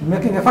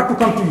 making effort to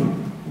come to you,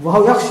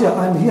 وَهُوَ يَخْشَى,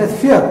 and he has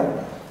fear,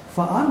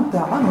 فَأَنْتَ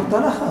عَنْهُ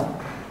تَلَهَّى.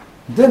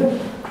 Then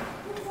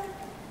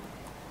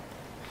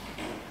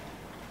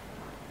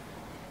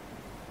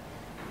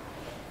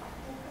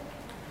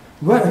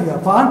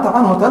فَأَنْتَ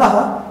عَنْهُ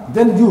تَلَهَّى,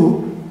 then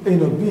you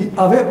be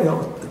aware.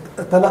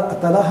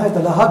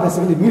 Talaha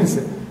basically means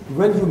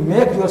when you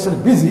make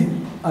yourself busy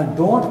and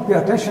don't pay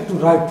attention to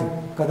right thing.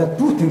 Because there are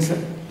two things.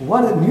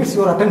 One needs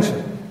your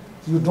attention.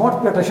 You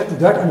don't pay attention to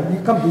that and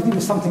become busy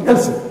with something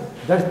else.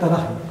 That is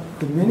talaha.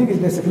 The meaning is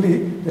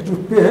basically that you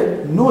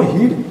pay no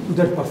heed to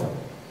that person.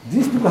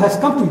 These people has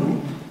come to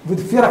you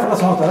with fear of Allah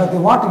subhanahu wa ta'ala. They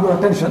want your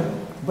attention,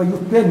 but you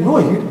pay no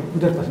heed to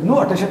that person, no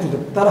attention to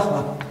them.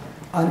 Talaha.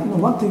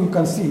 And one thing you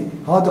can see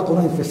how the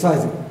Quran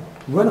emphasizes.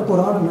 When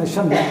Quran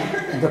mentioned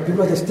the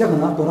people that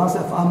istighna, Quran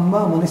says,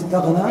 فَأَمَّا مَنِ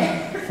اسْتَغْنَى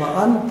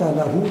فَأَنْتَ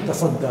لَهُ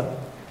تَصَدَّى.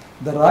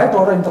 The right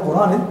order in the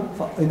Quran is,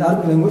 in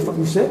Arabic language,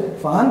 you say,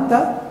 فَأَنْتَ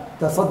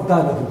تَصَدَّى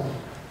لَهُ.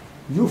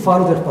 You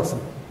follow that person.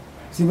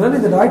 Similarly,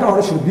 the right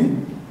order should be,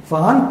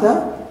 فَأَنْتَ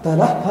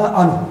تَلَهَّى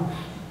عَنْهُ.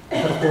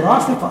 But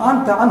Quran says,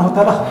 فَأَنْتَ عَنْهُ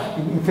تَلَهَّى.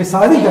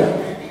 Emphasizing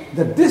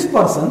that this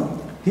person,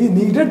 he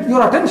needed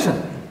your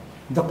attention.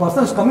 The person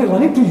who's coming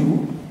running to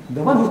you,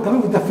 the one who's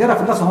coming with the fear of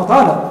Allah subhanahu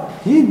wa ta'ala,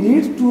 he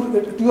needs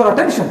to your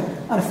attention,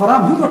 and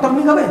from him you are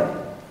turning away.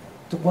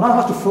 So Quran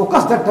has to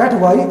focus that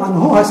why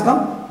anhu has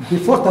come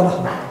before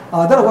talaha.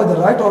 Otherwise the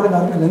right order in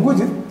Arabic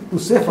language is to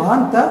say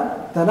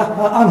fa'anta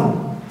talaha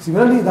anhu.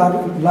 Similarly the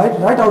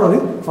right order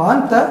is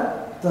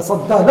fa'anta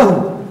tasadda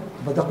lahu.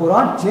 But the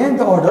Quran changed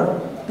the order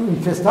to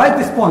emphasize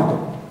this point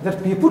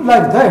that people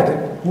like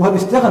that who have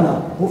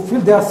istighna, who feel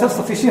they are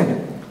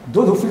self-sufficient,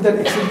 those who feel they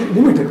are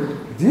limited,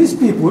 these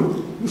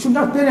people, you should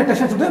not pay any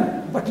attention to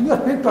them, but you are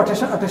paying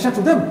attention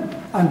to them.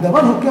 And the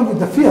one who came with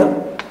the fear,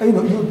 you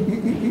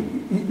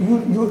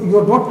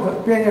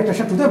don't pay any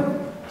attention to them.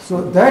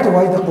 So that's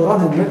why the Quran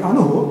has made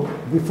anuhu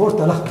before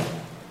talaq.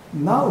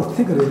 Now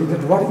think really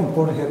that what is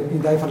important here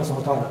in the eye of Allah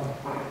subhanahu wa ta'ala.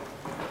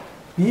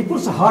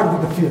 People's heart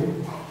with the fear.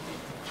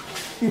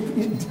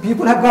 If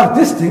people have got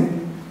this thing,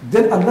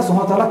 then Allah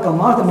subhanahu wa ta'ala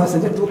commands the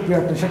messenger to pay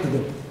attention to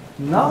them.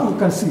 Now you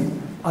can see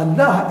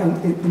Allah,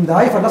 in the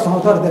eye of Allah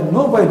subhanahu wa ta'ala, there is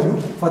no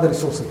value for the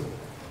resources.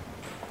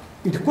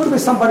 It could be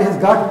somebody has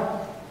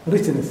got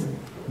richness,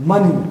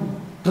 money,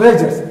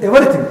 treasures,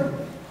 everything,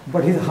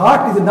 but his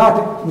heart is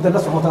not with Allah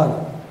subhanahu wa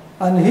ta'ala,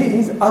 and he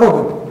is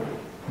arrogant.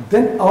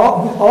 Then with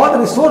all the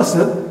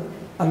resources,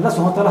 Allah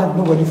subhanahu wa ta'ala has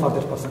no value for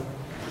that person.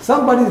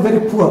 Somebody is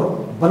very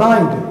poor,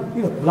 blind,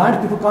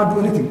 blind people can't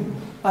do anything,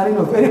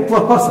 and very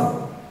poor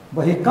person,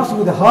 but he comes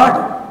with a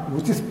heart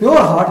which is pure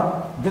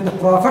heart, then the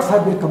prophets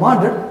have been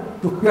commanded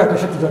to pay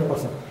attention to that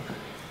person.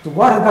 So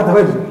what has got the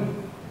value?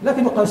 Like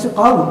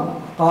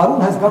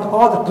Qarun has got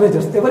all the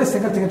treasures, every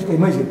single thing that you can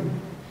imagine,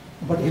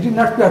 but he did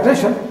not pay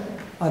attention.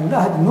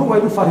 Allah had no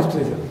value for his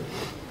treasure.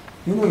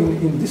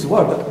 In this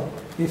world,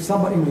 if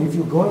somebody, if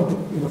you go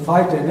into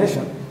fight a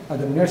nation, and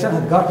the nation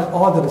has got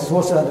all the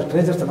resources and the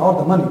treasures and all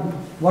the money,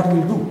 what will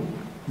you do?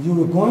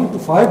 You are going to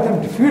fight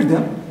them, defeat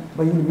them,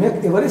 but you will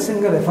make every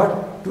single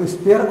effort to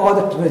spare all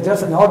the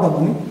treasures and all the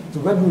money. So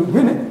when you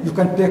win, you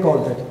can take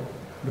all that,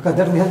 because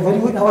that has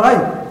value in our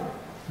eye.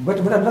 But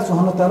when Allah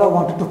subhanahu wa ta'ala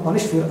wanted to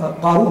punish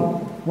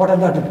Qarun, what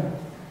Allah did?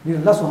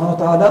 Did Allah subhanahu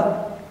wa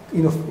ta'ala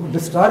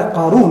destroyed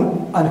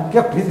Qarun and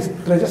kept his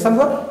treasure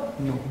somewhere?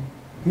 No.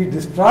 He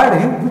destroyed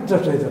him with the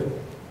treasure,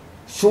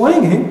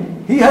 showing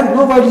him he has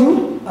no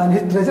value and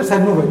his treasures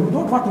have no value. You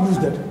don't want to use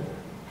that.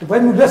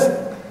 Valueless.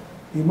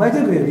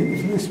 Imagine really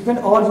if you spend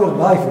all your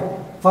life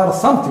for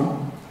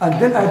something, and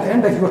then at the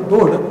end you are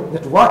told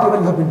that whatever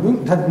you have been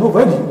doing, it has no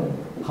value,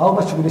 how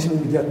much humiliation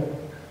will be there?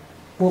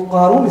 So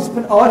Qarun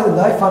spent all his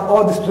life for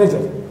all these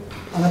treasures,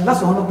 and Allah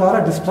subhanahu wa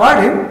ta'ala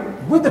destroyed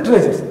him with the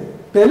treasures,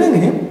 telling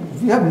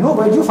him, we have no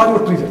value for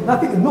your treasures,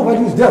 nothing, no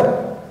value is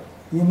there.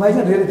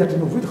 Imagine really that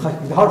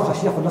without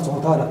khashiyah of Allah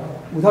subhanahu wa ta'ala,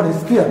 without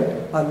his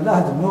fear,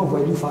 Allah has no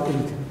value for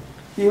anything.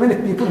 Even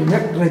if people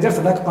make treasures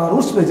like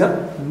Qarun's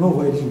treasure, no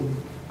value.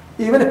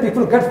 Even if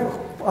people get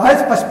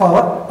as much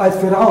power as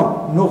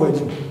Fir'aun, no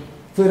value.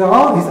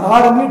 Fir'aun, his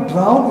army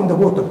drowned in the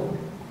water,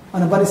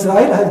 and Bani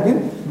Israel has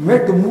been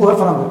made to move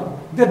from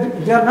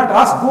it. They are not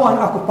asked, go and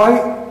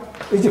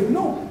occupy Egypt.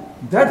 No,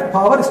 that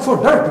power is so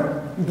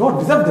dirty. You don't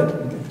deserve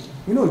that.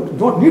 You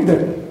don't need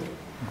that.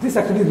 This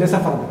actually is lesser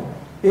for them.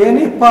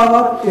 Any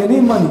power, any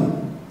money,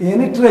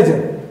 any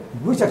treasure,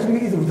 which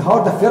actually is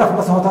without the fear of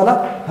Allah subhanahu wa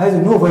ta'ala, has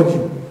no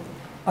value.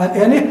 And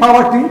any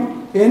poverty,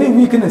 any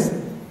weakness,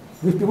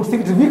 which people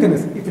think it is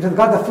weakness, if it has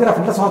got the fear of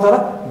Allah subhanahu wa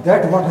ta'ala,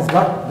 that what has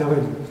got the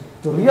value.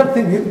 The real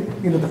thing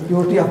is, the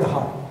purity of the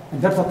heart.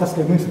 And that's what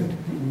Tafsir means.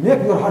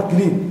 Make your heart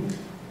clean.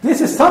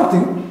 This is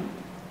something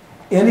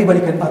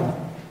anybody can earn.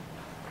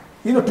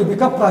 To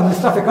become Prime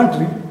Minister of a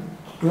country,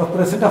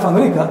 President of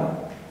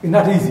America, is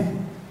not easy.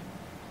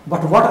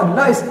 But what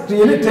Allah is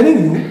really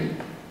telling you,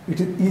 it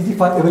is easy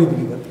for every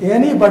believer.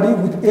 Anybody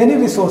with any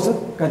resources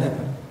can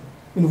happen.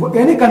 In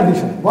any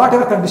condition,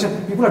 whatever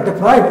condition, people are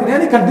deprived in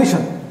any condition.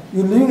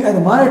 You are living as a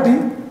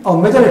minority or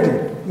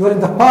majority. You are in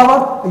the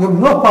power, or you have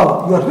no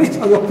power. You are rich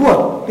or you are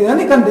poor. In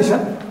any condition,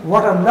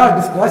 what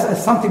Allah describes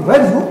as something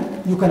value,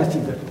 you can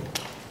achieve that.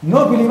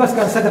 No believers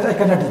can say that I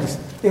cannot do this.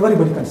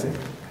 Everybody can say.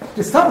 It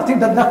is something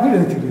that does not need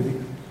anything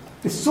really.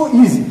 It's so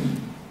easy.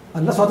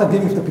 Allah SWT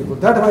gave it to people.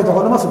 That's why the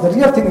ulama said the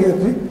real thing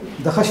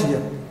is the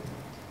khashiyah.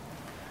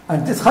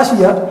 And this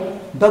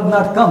khashiyah does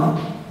not come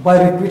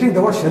by repeating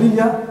the word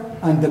Sharia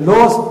and the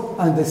laws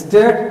and the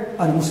state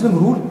and Muslim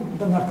rule. It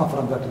does not come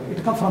from that.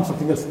 It comes from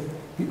something else.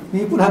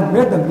 People have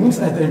made the means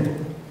as the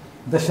end.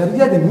 The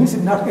Sharia, the means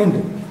is not end.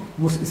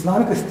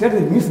 Islamic state,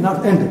 the means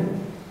not end.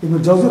 Ibn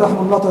Jawzi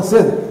rahimahullah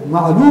said,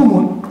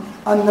 معلوم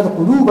أن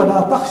القلوب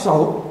لا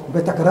تخشع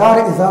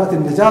بتكرار إزالة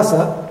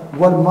النجاسة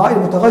والماء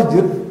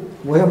المتغير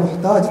وهي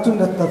محتاجة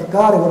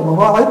للتذكار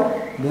والمواعظ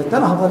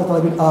لتنهض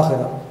لطلب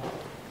الآخرة.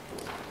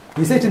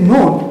 He said it is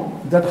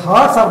known that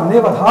hearts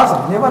never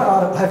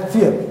have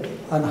fear,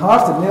 and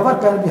hearts never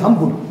can be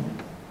humble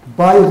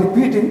by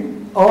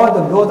repeating all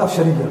the laws of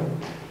Sharia.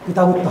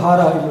 Kitab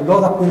al-Tahara,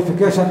 laws of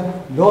purification,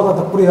 laws of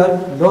the prayer,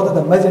 laws of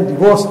the marriage and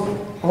divorce.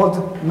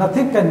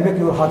 Nothing can make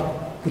your heart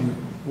clean.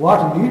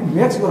 What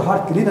makes your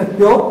heart clean and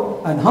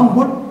pure and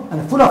humble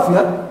and full of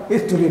fear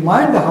is to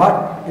remind the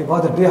heart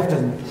about the day of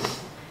judgment,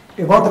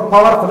 about the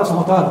power of Allah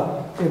subhanahu wa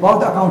ta'ala, about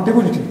the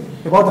accountability,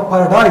 about the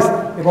paradise,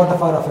 about the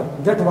fire of hell.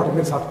 That's what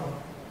makes heart.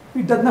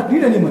 It does not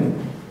need any money.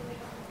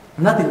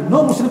 Nothing.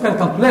 No Muslim can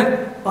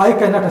complain, I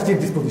cannot achieve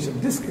this position.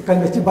 This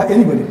can be achieved by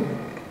anybody.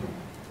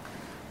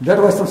 That's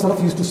why some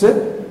Salaf used to say,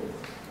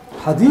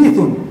 حديث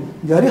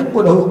يرق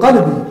له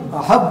قلبي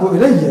أحب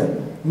إلي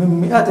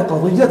من مئات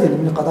قضية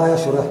من قضايا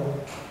شرح.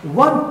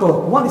 One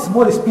talk, one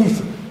small speech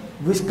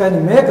which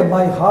can make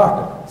my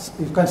heart,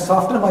 it can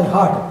soften my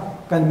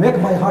heart, can make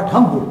my heart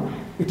humble.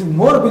 It is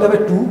more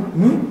beloved to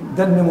me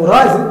than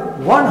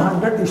memorizing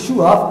 100 issues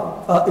of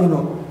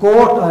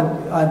court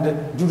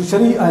and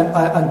judiciary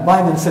and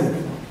buying and selling.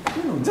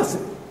 Just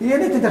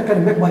anything that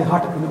can make my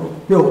heart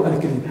pure and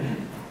clean.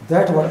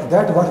 That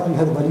what we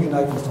have value in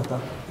life.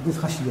 This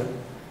khashiyah.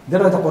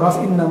 There is the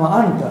Quran, إنما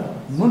أنت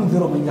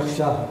منذر من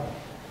يخشاها.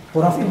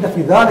 Quran, إن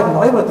في ذلك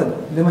العبرة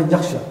لمن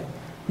يخشى.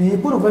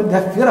 People, when they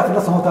have fear of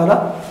Allah subhanahu wa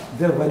ta'ala,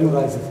 their value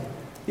rises.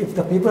 If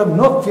the people have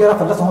no fear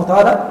of Allah subhanahu wa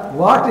ta'ala,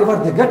 whatever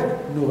they get,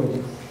 no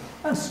value.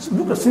 And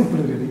look at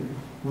simply really.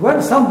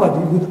 When somebody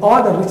with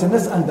all the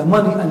richness and the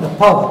money and the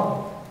power,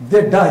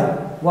 they die,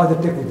 what they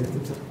take with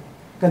themselves?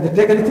 Can they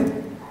take anything?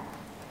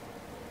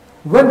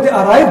 When they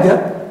arrive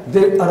there,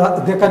 they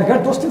can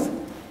get those things.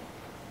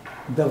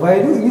 The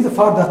value is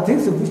for the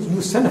things which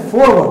you send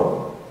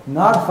forward,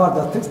 not for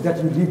the things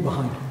that you leave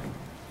behind.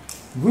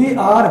 We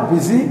are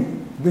busy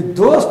with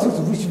those things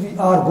which we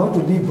are going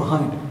to leave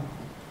behind.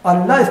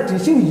 Allah is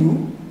teaching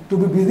you to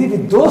be busy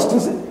with those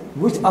things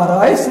which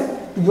arise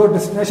to your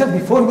destination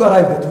before you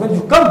arrive there. When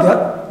you come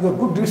there, your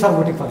good deeds are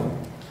waiting for you.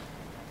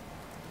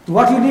 So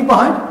what you leave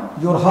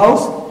behind? Your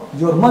house,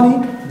 your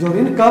money, your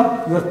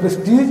income, your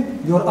prestige,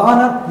 your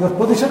honor, your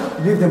position,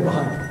 leave them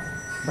behind.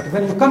 But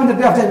when you come in the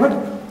day of judgment,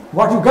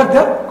 what you get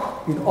there?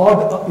 In all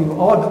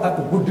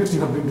the good deeds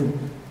you have been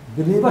doing.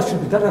 Believers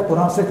should be that the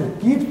Quran says,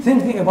 keep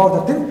thinking about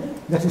the thing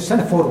that you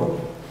send forward.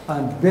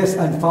 And base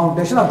and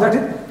foundation of that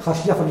is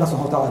khashiyah for Allah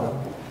subhanahu wa ta'ala.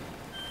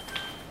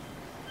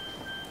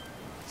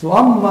 So,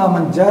 أَمَّا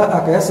مَنْ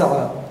جَاءَكَ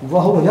يَسَعَى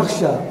وَهُوَ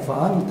يَخْشَى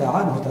فَأَنْتَ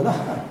عَنْهُ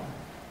تَلَهَّى.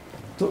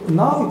 So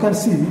now you can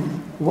see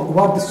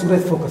what this surah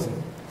is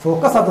focusing.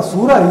 Focus of the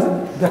surah is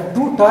the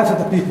two types of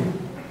the people.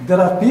 There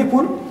are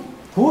people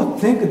who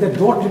think they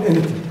don't need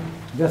anything.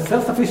 They are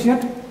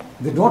self-sufficient.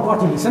 They don't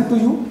want to listen to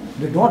you.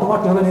 They don't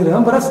want to have any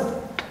remembrance.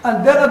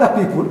 And there are the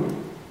people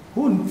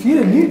who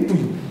feel a need to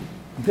you.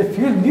 They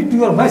feel need to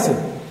your message.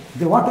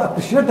 They want to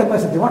appreciate the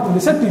message. They want to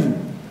listen to you.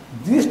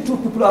 These two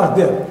people are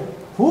there.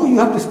 Who you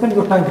have to spend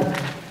your time with.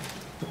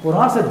 The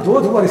Quran says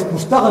those who are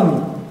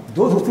mustaghni,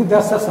 those who think they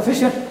are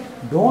self-sufficient,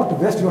 don't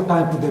waste your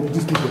time to them,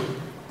 these people.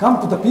 Come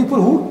to the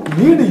people who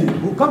need you,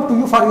 who come to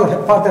you for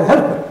their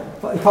help,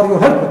 for your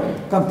help.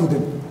 Come to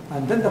them.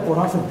 And then the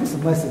Quran says this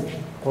message.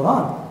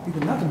 Quran is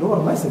not a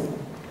lower message.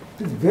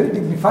 It is a very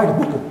dignified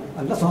book.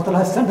 Allah subhanahu wa ta'ala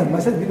has sent a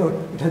message,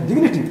 it has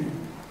dignity.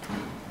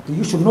 So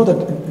you should know the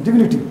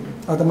dignity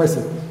of the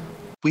message.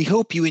 We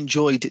hope you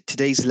enjoyed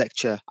today's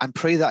lecture and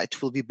pray that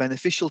it will be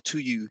beneficial to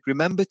you.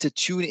 Remember to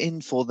tune in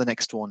for the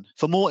next one.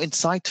 For more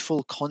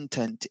insightful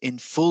content in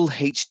full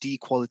HD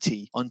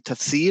quality on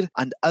tafsir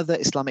and other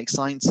Islamic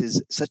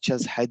sciences such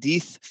as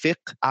hadith,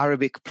 fiqh,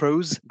 Arabic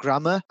prose,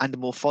 grammar and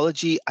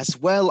morphology, as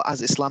well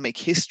as Islamic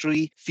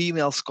history,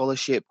 female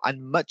scholarship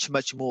and much,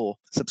 much more,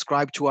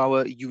 subscribe to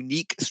our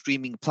unique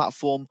streaming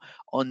platform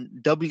on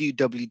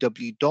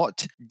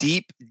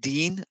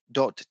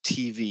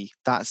www.deepdeen.tv.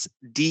 That's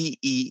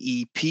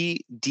DEEPDEEN.tv.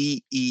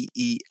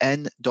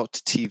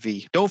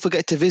 Don't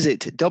forget to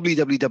visit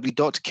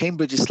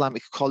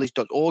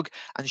www.cambridgeislamicccollege.org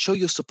and show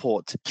your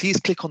support. Please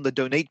click on the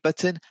donate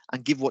button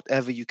and give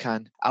whatever you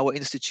can. Our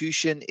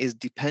institution is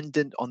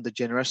dependent on the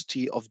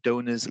generosity of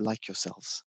donors like yourselves.